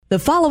The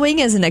following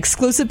is an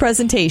exclusive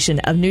presentation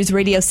of News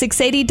Radio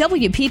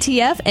 680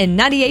 WPTF and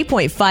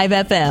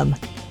 98.5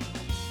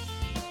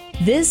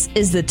 FM. This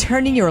is the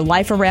Turning Your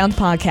Life Around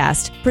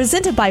podcast,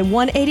 presented by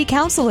 180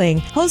 Counseling,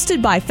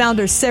 hosted by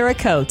founder Sarah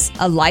Coates,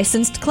 a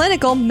licensed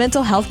clinical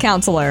mental health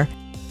counselor.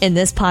 In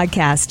this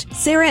podcast,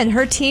 Sarah and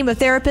her team of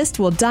therapists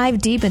will dive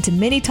deep into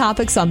many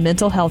topics on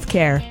mental health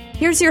care.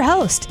 Here's your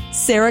host,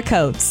 Sarah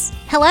Coates.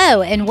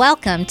 Hello and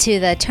welcome to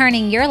the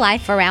Turning Your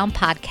Life Around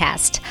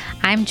podcast.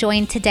 I'm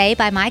joined today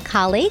by my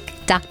colleague,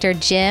 Dr.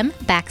 Jim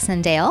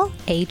Baxendale,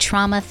 a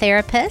trauma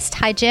therapist.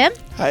 Hi, Jim.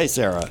 Hi,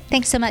 Sarah.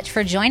 Thanks so much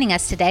for joining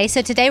us today.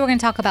 So today we're going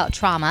to talk about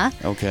trauma.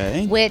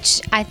 Okay.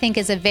 Which I think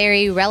is a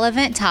very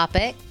relevant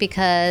topic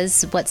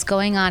because what's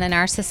going on in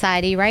our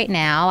society right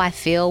now, I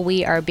feel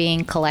we are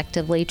being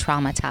collectively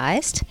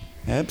traumatized.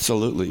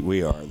 Absolutely,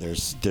 we are.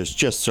 There's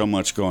just so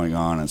much going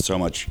on and so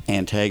much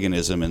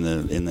antagonism in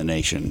the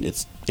nation.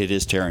 It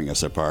is tearing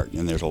us apart,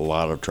 and there's a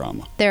lot of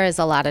trauma. There is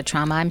a lot of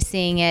trauma. I'm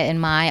seeing it in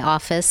my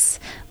office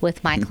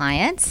with my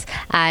clients.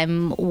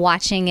 I'm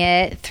watching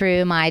it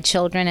through my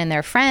children and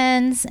their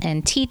friends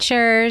and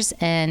teachers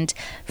and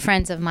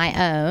friends of my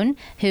own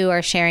who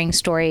are sharing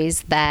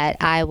stories that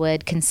I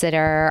would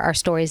consider are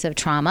stories of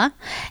trauma.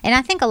 And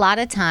I think a lot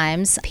of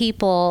times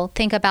people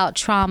think about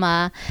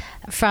trauma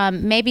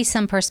from maybe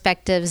some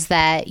perspectives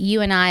that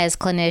you and I as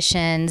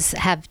clinicians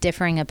have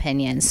differing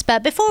opinions.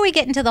 But before we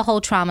get into the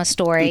whole trauma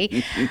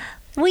story,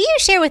 will you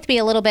share with me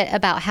a little bit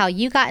about how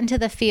you got into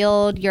the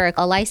field? You're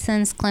a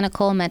licensed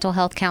clinical mental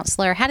health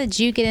counselor. How did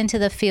you get into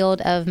the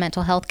field of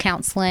mental health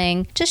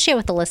counseling? Just share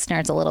with the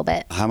listeners a little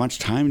bit. How much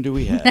time do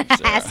we have, Sarah?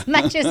 As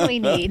much as we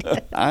need.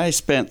 I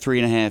spent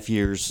 3.5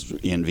 years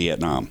in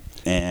Vietnam,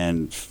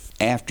 and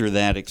after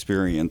that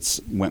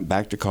experience, went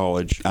back to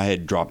college. I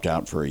had dropped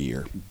out for a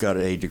year, got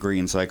a degree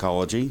in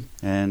psychology,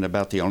 and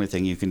about the only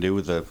thing you can do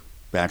with a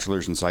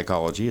bachelor's in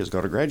psychology is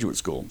go to graduate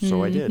school.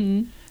 So I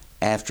did.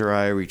 After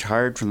I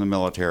retired from the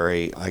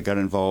military, I got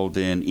involved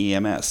in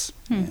EMS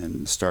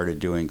and started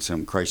doing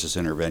some crisis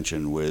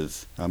intervention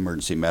with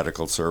emergency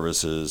medical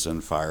services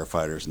and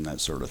firefighters and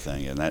that sort of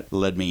thing. And that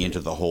led me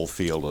into the whole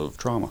field of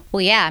trauma.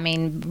 Well, yeah, I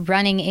mean,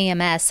 running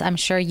EMS, I'm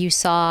sure you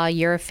saw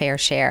your fair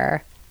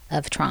share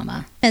of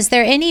trauma. Is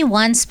there any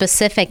one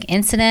specific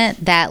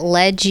incident that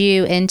led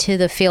you into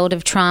the field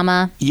of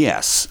trauma?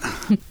 Yes.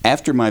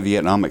 After my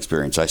Vietnam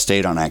experience, I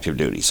stayed on active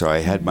duty, so I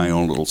had my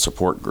own little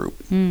support group.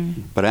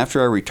 But after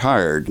I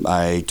retired,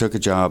 I took a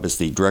job as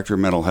the director of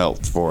mental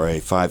health for a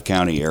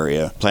 5-county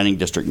area, Planning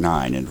District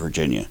 9 in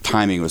Virginia.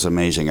 Timing was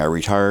amazing. I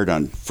retired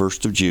on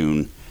 1st of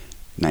June,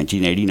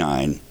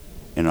 1989.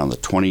 And on the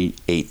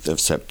 28th of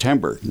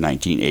September,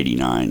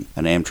 1989,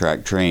 an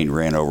Amtrak train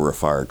ran over a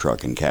fire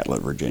truck in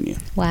Catlett, Virginia.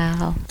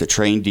 Wow. The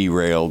train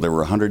derailed. There were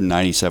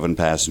 197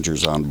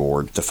 passengers on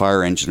board. The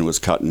fire engine was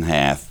cut in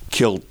half,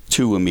 killed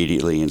 2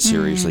 immediately and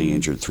seriously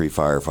injured 3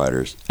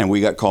 firefighters. And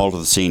we got called to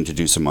the scene to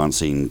do some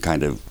on-scene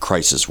kind of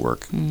crisis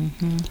work.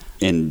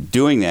 In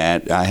doing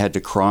that, I had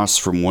to cross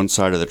from one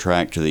side of the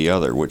track to the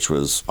other, which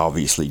was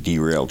obviously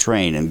derailed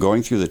train. And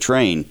going through the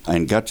train,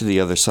 and got to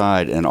the other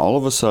side, and all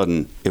of a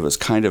sudden, it was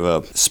kind of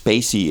a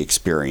spacey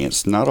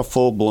experience, not a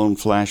full-blown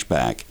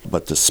flashback,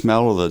 but the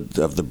smell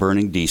of the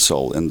burning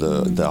diesel and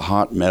the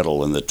hot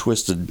metal and the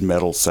twisted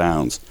metal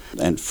sounds.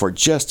 And for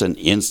just an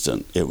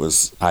instant, it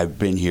was, I've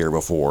been here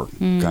before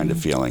kind of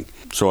feeling.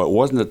 So it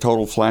wasn't a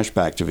total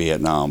flashback to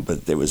Vietnam,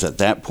 but it was at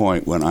that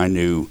point when I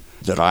knew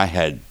that I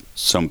had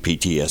some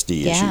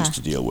PTSD issues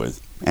to deal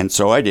with. And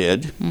so I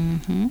did.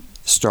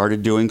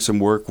 Started doing some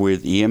work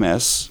with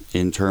EMS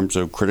in terms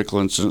of critical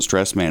incident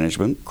stress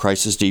management,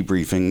 crisis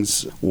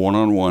debriefings,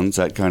 one-on-ones,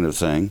 that kind of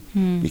thing.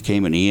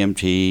 Became an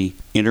EMT,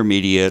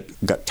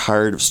 intermediate, got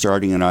tired of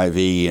starting an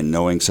IV and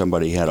knowing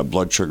somebody had a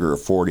blood sugar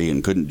of 40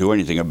 and couldn't do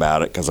anything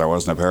about it because I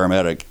wasn't a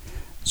paramedic.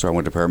 So I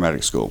went to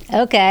paramedic school.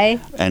 Okay.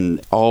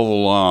 And all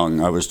along,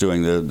 I was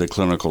doing the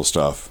clinical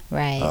stuff.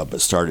 Right. But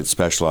started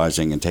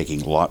specializing and taking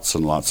lots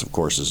and lots of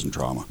courses in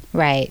trauma.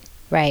 Right.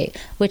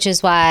 Which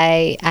is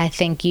why I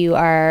think you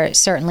are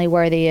certainly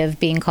worthy of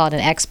being called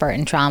an expert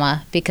in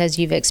trauma because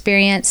you've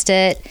experienced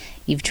it,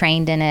 you've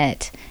trained in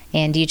it,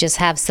 and you just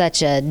have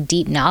such a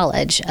deep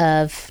knowledge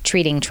of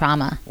treating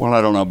trauma. Well,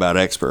 I don't know about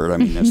expert. I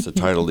mean, that's the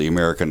title the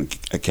American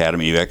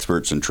Academy of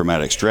Experts in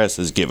Traumatic Stress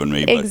has given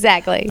me. But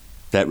exactly.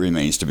 That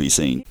remains to be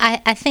seen.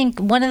 I think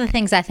one of the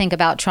things I think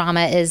about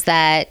trauma is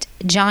that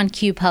John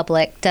Q.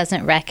 Public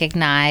doesn't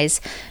recognize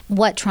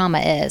what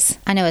trauma is.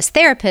 I know as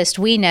therapists,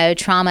 we know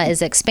trauma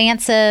is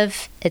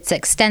expansive, it's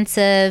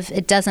extensive.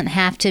 It doesn't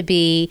have to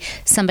be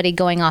somebody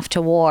going off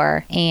to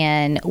war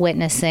and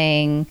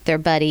witnessing their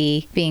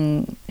buddy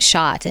being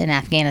shot in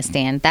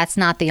Afghanistan. That's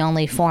not the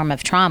only form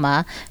of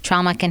trauma.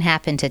 Trauma can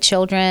happen to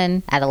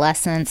children,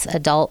 adolescents,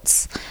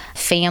 adults,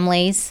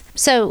 families.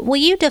 So will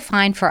you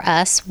define for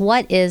us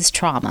what is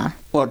trauma?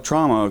 Well,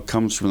 trauma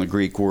comes from the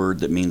Greek word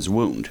that means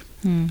wound.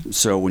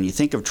 So when you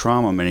think of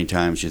trauma, many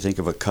times you think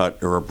of a cut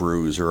or a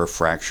bruise or a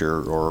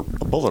fracture or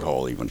a bullet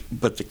hole even.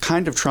 But the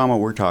kind of trauma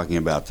we're talking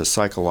about, the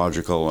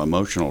psychological,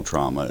 emotional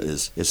trauma,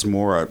 is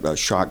more a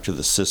shock to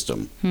the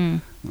system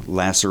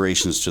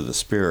lacerations to the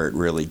spirit,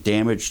 really,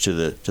 damage to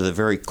the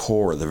very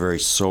core, the very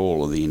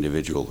soul of the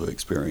individual who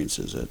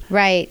experiences it.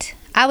 Right.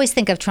 I always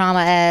think of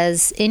trauma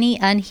as any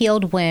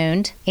unhealed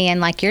wound, and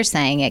like you're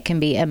saying, it can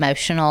be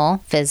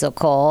emotional,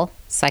 physical,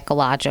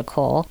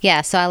 psychological.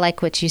 Yeah, so I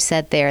like what you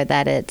said there,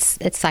 that it's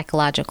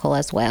psychological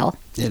as well.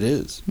 It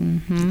is.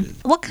 Mm-hmm. It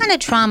is. What kind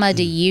of trauma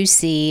do you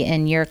see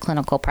in your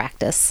clinical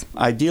practice?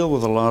 I deal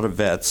with a lot of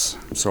vets,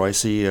 so I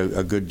see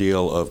a good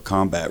deal of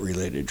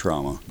combat-related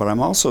trauma. But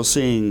I'm also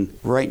seeing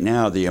right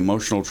now the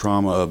emotional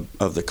trauma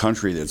of the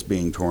country that's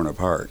being torn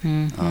apart.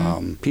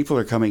 Mm-hmm. People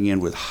are coming in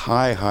with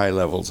high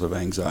levels of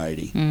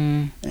anxiety.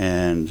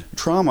 And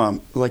trauma,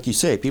 like you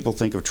say, people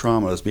think of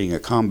trauma as being a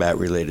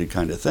combat-related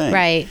kind of thing.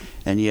 Right.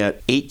 And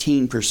yet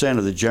 18%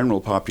 of the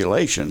general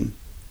population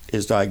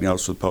is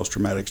diagnosed with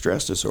post-traumatic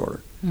stress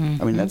disorder.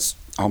 I mean, that's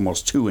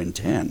almost 2 in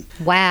 10.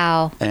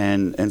 Wow.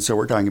 And so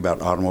we're talking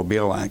about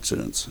automobile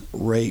accidents,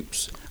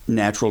 rapes,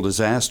 natural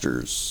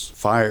disasters,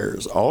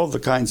 fires, all of the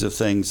kinds of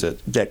things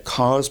that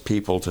cause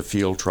people to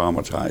feel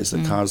traumatized,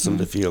 that cause them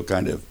to feel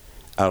kind of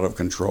out of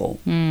control.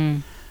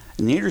 And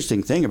the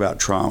interesting thing about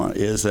trauma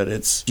is that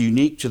it's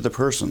unique to the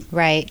person.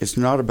 Right. It's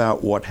not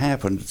about what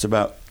happened, it's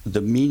about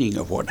the meaning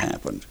of what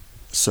happened.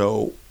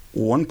 So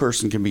one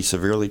person can be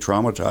severely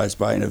traumatized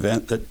by an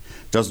event that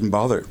doesn't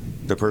bother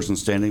the person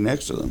standing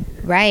next to them.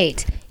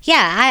 Right.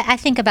 Yeah, I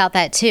think about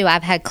that too.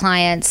 I've had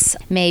clients,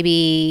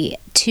 maybe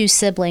 2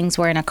 siblings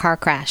were in a car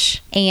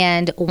crash,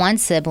 and one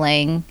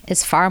sibling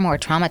is far more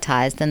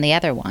traumatized than the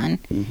other one,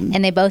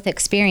 and they both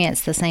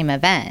experienced the same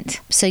event.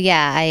 So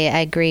yeah, I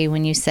agree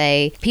when you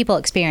say people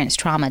experience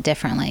trauma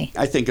differently.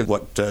 I think of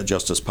what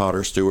Justice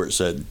Potter Stewart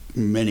said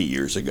many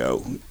years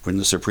ago when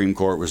the Supreme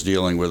Court was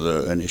dealing with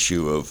an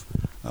issue of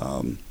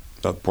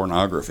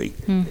pornography.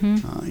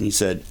 And he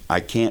said,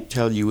 I can't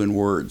tell you in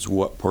words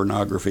what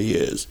pornography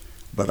is,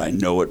 but I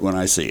know it when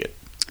I see it.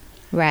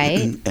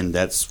 Right. And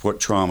that's what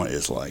trauma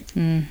is like.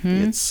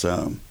 It's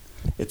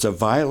a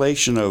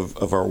violation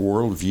of our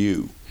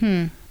worldview.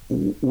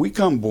 We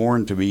come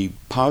born to be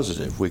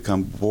positive. We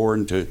come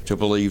born to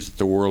believe that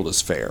the world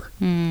is fair,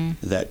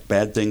 that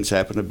bad things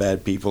happen to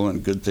bad people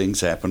and good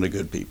things happen to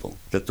good people,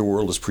 that the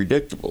world is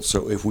predictable.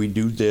 So if we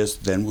do this,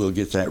 then we'll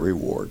get that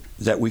reward,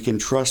 that we can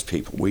trust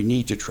people. We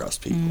need to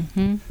trust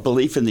people.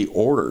 Belief in the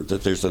order,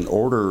 that there's an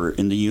order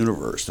in the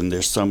universe and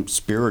there's some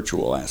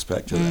spiritual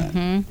aspect to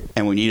that.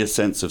 And we need a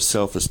sense of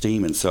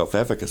self-esteem and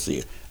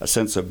self-efficacy, a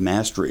sense of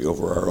mastery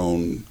over our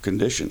own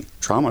condition.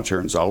 Trauma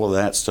turns all of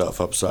that stuff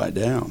upside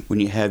down. When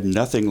you have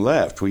nothing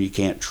left, when you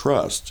can't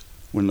trust,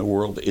 when the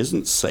world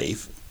isn't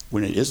safe,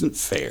 when it isn't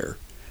fair,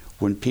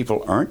 when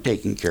people aren't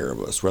taking care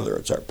of us, whether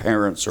it's our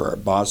parents or our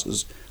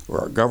bosses or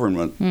our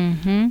government,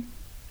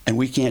 and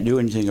we can't do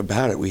anything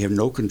about it, we have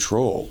no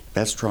control,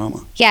 that's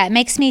trauma. Yeah, it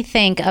makes me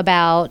think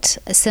about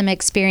some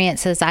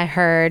experiences I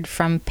heard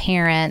from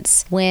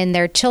parents when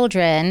their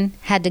children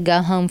had to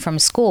go home from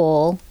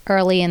school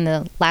early in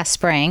the last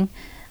spring,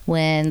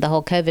 when the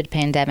whole COVID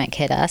pandemic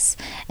hit us.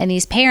 And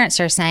these parents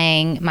are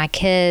saying, my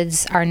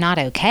kids are not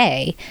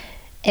okay.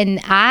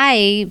 And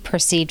I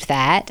perceived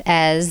that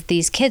as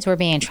these kids were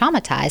being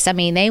traumatized. I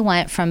mean, they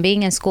went from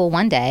being in school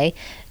one day,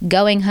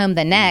 going home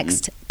the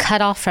next,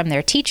 cut off from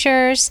their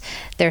teachers,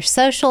 their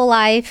social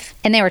life,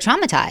 and they were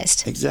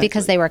traumatized. Exactly.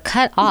 Because they were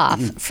cut off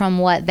from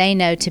what they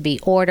know to be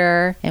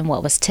order and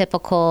what was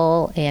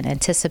typical and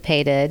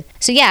anticipated.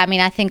 So yeah, I mean,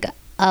 I think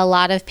a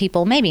lot of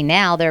people, maybe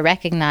now, they're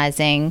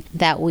recognizing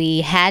that we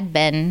had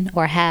been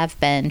or have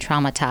been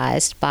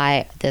traumatized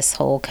by this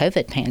whole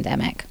COVID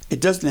pandemic.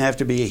 It doesn't have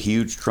to be a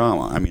huge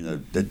trauma. I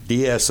mean, the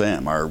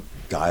DSM, our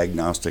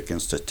Diagnostic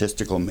and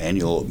Statistical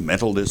Manual of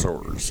Mental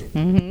Disorders,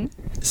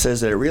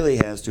 says that it really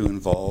has to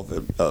involve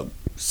a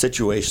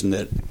situation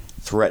that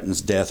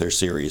threatens death or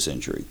serious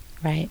injury.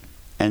 Right.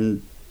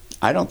 And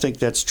I don't think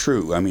that's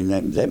true. I mean,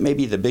 that may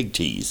be the big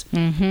T's,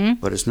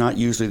 but it's not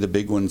usually the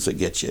big ones that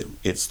get you.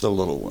 It's the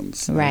little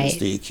ones. Right. It's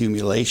the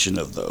accumulation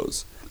of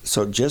those.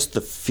 So just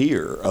the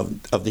fear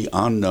of the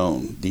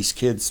unknown. These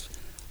kids,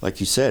 like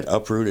you said,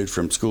 uprooted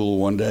from school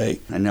one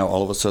day, and now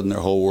all of a sudden their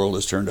whole world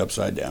is turned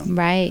upside down.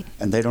 Right.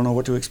 And they don't know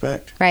what to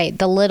expect. Right.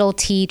 The little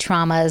T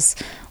traumas,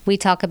 we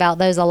talk about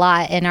those a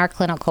lot in our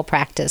clinical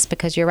practice,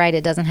 because you're right,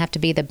 it doesn't have to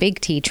be the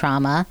big T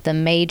trauma, the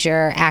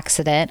major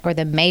accident or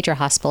the major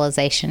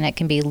hospitalization. It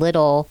can be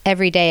little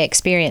everyday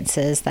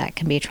experiences that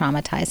can be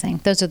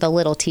traumatizing. Those are the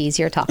little T's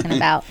you're talking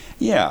about.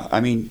 Yeah.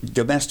 I mean,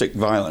 domestic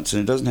violence,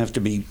 and it doesn't have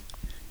to be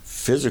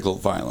physical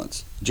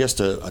violence,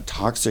 just a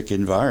toxic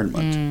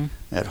environment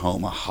at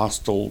home, a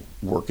hostile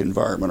work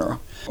environment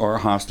or a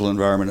hostile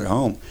environment at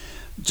home.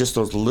 Just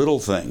those little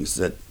things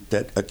that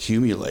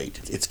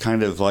accumulate. It's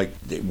kind of like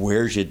it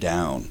wears you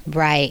down.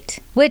 Right.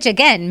 Which,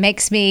 again,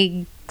 makes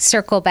me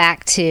circle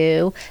back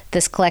to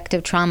this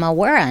collective trauma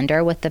we're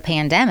under with the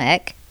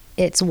pandemic.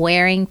 It's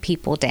wearing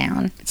people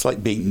down. It's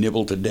like being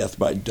nibbled to death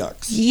by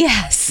ducks.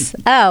 Yes.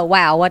 Oh,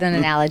 wow. What an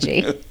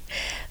analogy.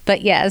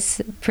 But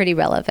yes, pretty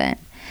relevant.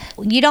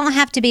 You don't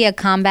have to be a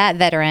combat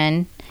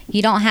veteran.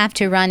 You don't have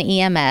to run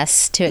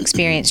EMS to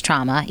experience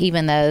trauma,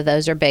 even though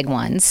those are big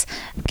ones.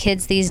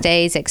 Kids these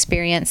days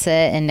experience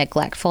it in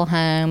neglectful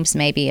homes,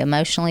 maybe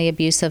emotionally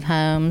abusive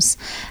homes.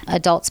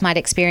 Adults might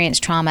experience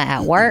trauma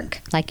at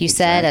work, like you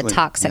said, a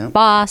toxic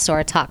boss or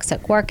a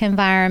toxic work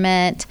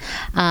environment.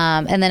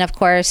 And then, of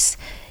course,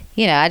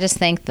 I just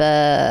think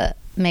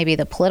maybe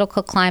the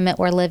political climate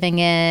we're living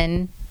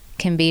in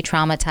can be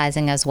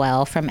traumatizing as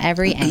well from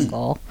every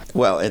angle.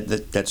 Well,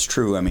 that's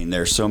true. I mean,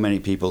 there's so many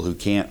people who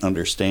can't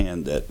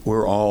understand that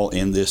we're all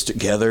in this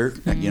together.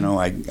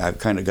 I've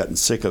kind of gotten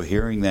sick of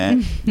hearing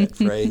that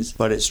phrase,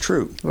 but it's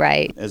true.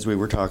 Right. As we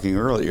were talking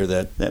earlier,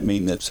 that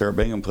meme that Sarah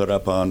Bingham put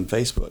up on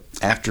Facebook.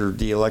 After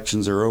the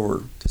elections are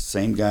over, the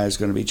same guy's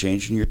going to be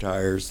changing your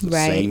tires. The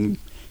same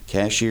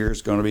cashier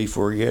is going to be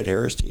for you at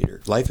Harris Teeter.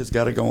 Life has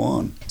got to go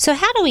on. So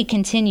how do we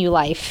continue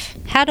life?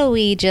 How do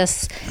we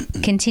just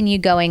continue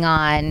going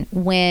on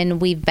when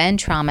we've been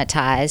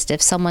traumatized?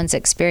 If someone's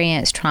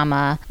experienced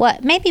trauma,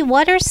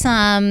 what are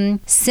some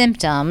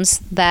symptoms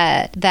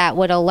that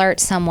would alert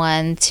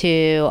someone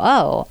to,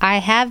 I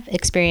have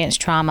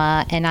experienced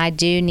trauma and I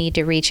do need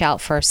to reach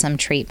out for some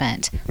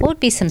treatment? What would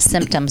be some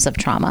symptoms of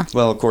trauma?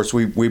 Well, of course,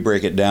 we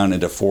break it down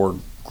into 4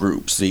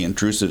 groups. The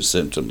intrusive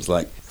symptoms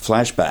like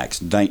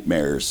flashbacks,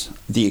 nightmares,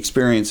 the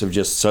experience of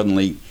just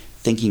suddenly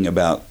thinking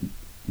about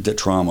the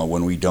trauma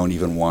when we don't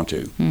even want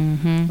to.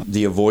 Mm-hmm.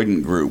 The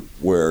avoidant group,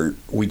 where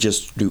we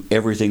just do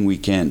everything we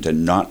can to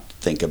not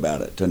think about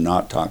it, to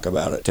not talk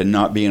about it, to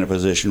not be in a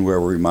position where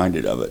we're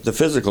reminded of it. The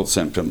physical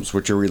symptoms,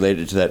 which are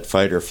related to that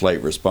fight or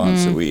flight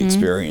response that we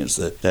experience,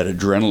 that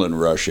adrenaline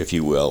rush, if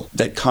you will,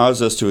 that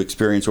cause us to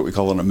experience what we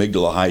call an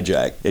amygdala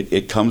hijack.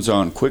 It comes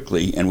on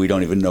quickly, and we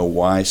don't even know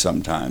why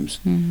sometimes,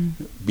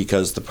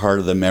 because the part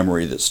of the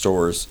memory that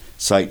stores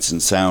sights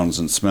and sounds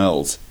and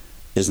smells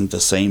isn't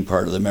the same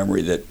part of the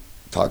memory that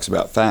talks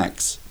about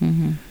facts.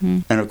 Mm-hmm.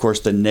 And of course,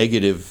 the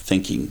negative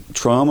thinking.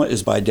 Trauma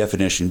is by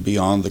definition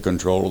beyond the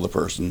control of the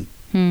person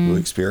who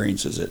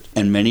experiences it.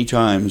 And many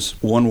times,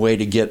 one way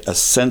to get a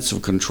sense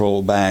of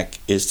control back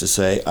is to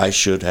say, I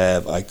should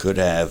have, I could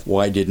have,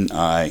 why didn't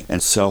I?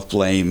 And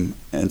self-blame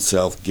and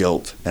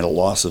self-guilt and a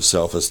loss of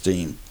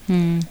self-esteem.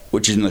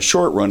 Which in the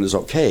short run is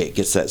okay. It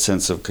gets that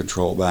sense of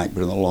control back,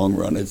 but in the long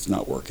run, it's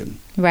not working.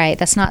 Right.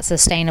 That's not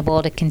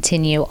sustainable to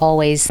continue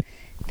always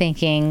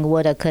thinking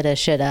woulda, coulda,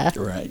 shoulda.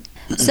 Right.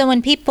 So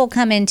when people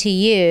come into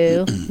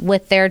you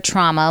with their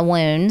trauma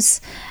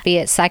wounds, be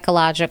it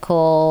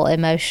psychological,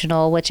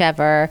 emotional,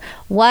 whichever,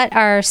 what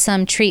are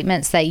some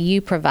treatments that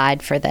you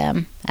provide for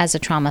them as a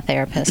trauma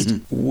therapist?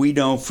 We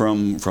know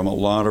from a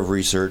lot of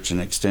research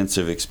and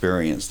extensive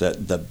experience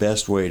that the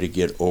best way to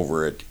get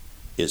over it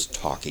is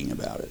talking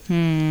about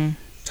it.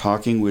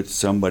 Talking with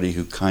somebody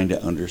who kind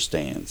of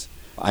understands.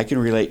 I can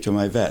relate to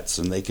my vets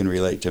and they can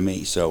relate to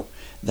me, so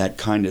that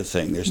kind of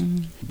thing.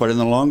 But in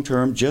the long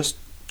term, just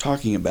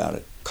talking about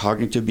it.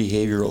 Cognitive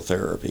behavioral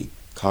therapy,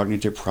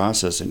 cognitive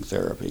processing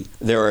therapy.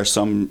 There are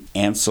some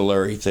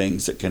ancillary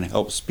things that can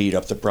help speed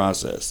up the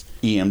process.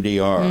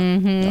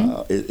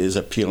 EMDR is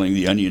a peeling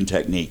the onion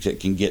technique that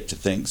can get to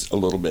things a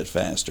little bit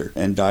faster,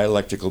 and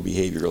dialectical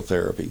behavioral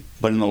therapy.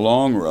 But in the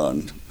long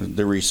run,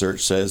 the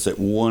research says that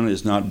one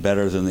is not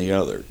better than the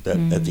other,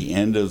 that at the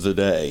end of the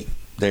day,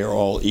 they are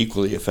all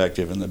equally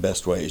effective, and the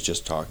best way is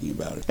just talking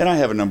about it. And I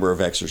have a number of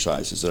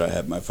exercises that I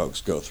have my folks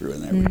go through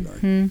in that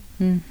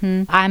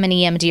regard. I'm an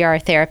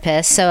EMDR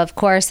therapist, so of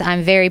course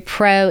I'm very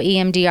pro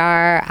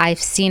EMDR. I've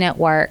seen it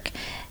work.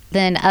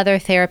 Then other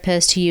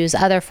therapists who use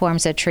other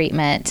forms of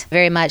treatment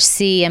very much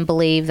see and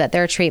believe that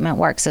their treatment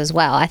works as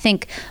well. I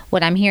think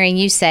what I'm hearing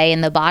you say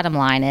in the bottom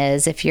line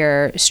is if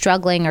you're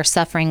struggling or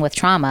suffering with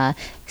trauma,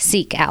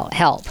 seek out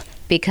help,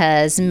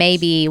 because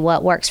maybe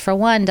what works for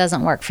one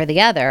doesn't work for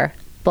the other.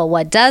 But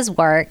what does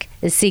work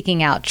is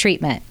seeking out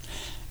treatment.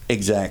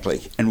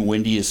 Exactly. And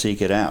when do you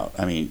seek it out?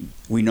 I mean,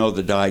 we know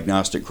the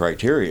diagnostic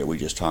criteria we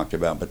just talked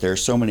about, but there are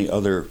so many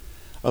other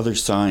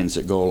signs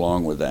that go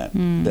along with that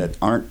that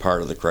aren't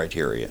part of the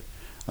criteria.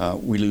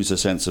 We lose a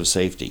sense of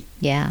safety.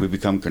 Yeah. We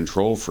become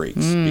control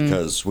freaks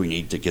because we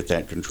need to get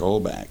that control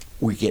back.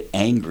 We get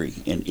angry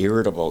and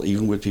irritable,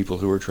 even with people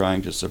who are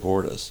trying to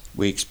support us.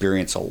 We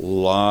experience a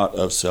lot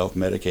of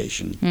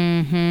self-medication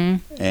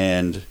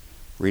and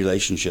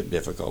relationship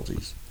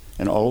difficulties.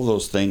 And all of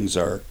those things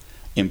are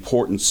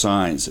important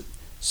signs that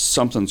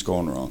something's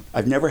going wrong.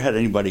 I've never had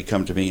anybody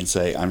come to me and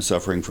say, I'm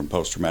suffering from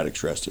post-traumatic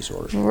stress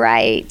disorder.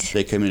 Right.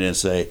 They come in and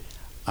say,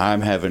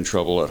 I'm having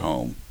trouble at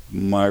home.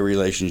 My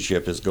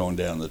relationship is going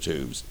down the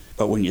tubes.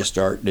 But when you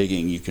start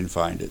digging, you can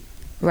find it.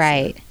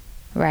 Right.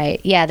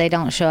 Right. Yeah, they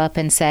don't show up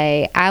and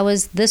say,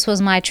 this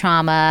was my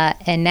trauma,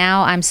 and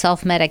now I'm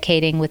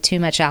self-medicating with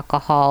too much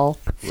alcohol.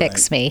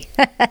 Fix me.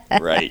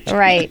 Right.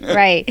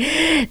 Right.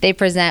 They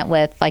present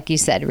with, like you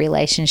said,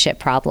 relationship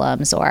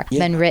problems or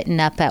been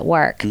written up at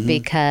work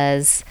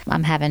because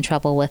I'm having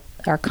trouble with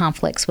or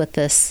conflicts with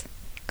this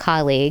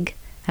colleague.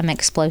 I'm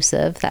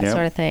explosive, that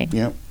sort of thing.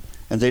 Yep.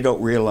 And they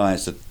don't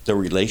realize that the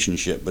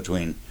relationship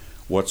between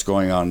what's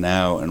going on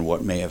now and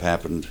what may have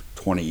happened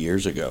 20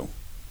 years ago,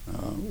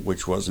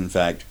 which was, in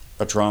fact,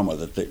 a trauma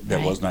that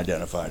Right. wasn't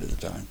identified at the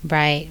time.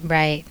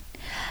 Right.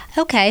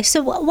 Okay,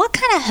 so what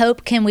kind of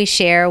hope can we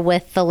share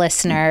with the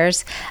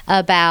listeners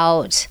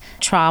about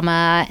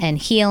trauma and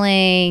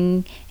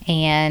healing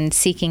and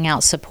seeking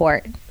out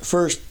support?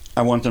 First,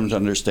 I want them to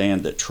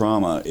understand that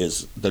trauma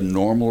is the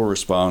normal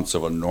response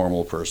of a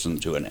normal person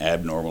to an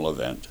abnormal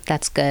event.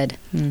 That's good.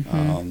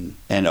 Mm-hmm.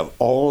 And of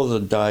all of the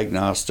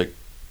diagnostic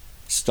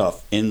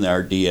stuff in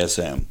our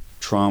DSM,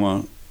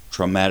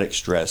 traumatic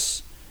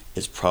stress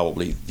is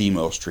probably the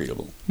most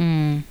treatable.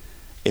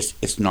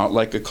 It's not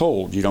like a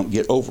cold. You don't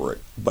get over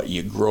it, but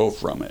you grow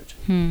from it.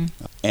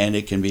 And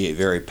it can be a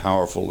very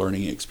powerful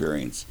learning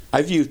experience.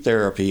 I view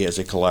therapy as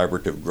a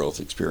collaborative growth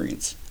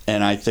experience.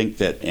 And I think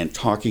that in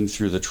talking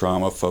through the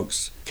trauma,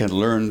 folks can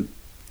learn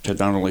to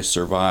not only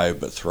survive,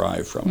 but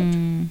thrive from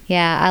it.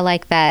 Yeah, I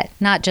like that.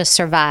 Not just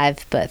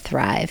survive, but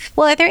thrive.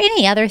 Well, are there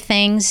any other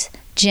things,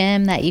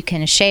 Jim, that you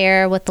can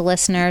share with the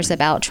listeners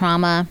about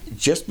trauma?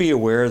 Just be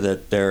aware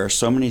that there are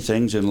so many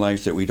things in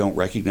life that we don't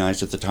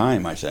recognize at the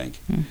time, I think.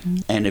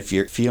 And if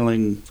you're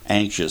feeling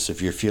anxious,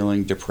 if you're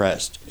feeling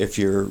depressed, if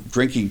you're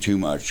drinking too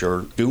much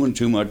or doing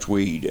too much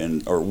weed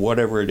or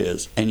whatever it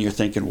is, and you're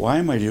thinking, why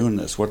am I doing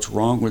this? What's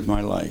wrong with my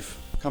life?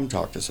 Come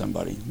talk to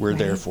somebody. We're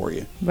there for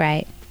you.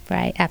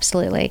 Right,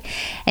 absolutely.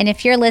 And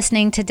if you're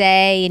listening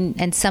today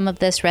and some of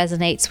this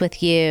resonates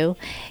with you,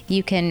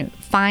 you can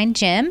find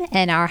Jim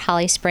in our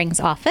Holly Springs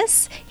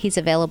office. He's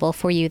available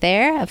for you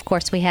there. Of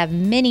course, we have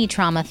many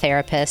trauma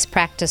therapists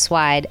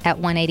practice-wide at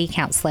 180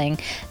 Counseling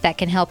that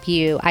can help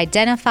you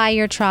identify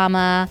your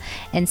trauma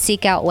and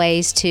seek out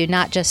ways to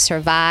not just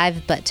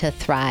survive, but to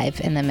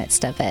thrive in the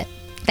midst of it.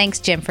 Thanks,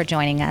 Jim, for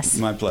joining us.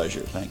 My pleasure.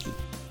 Thank you.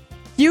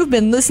 You've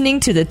been listening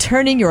to the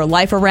Turning Your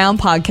Life Around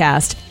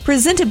podcast,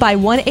 presented by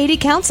 180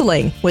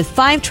 Counseling, with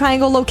 5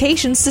 Triangle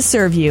locations to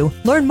serve you.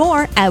 Learn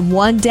more at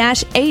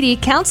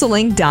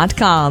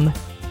 1-80counseling.com.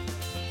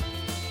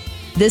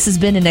 This has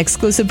been an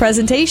exclusive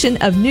presentation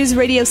of News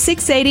Radio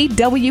 680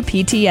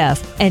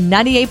 WPTF and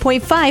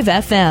 98.5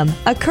 FM,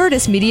 a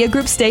Curtis Media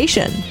Group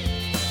station.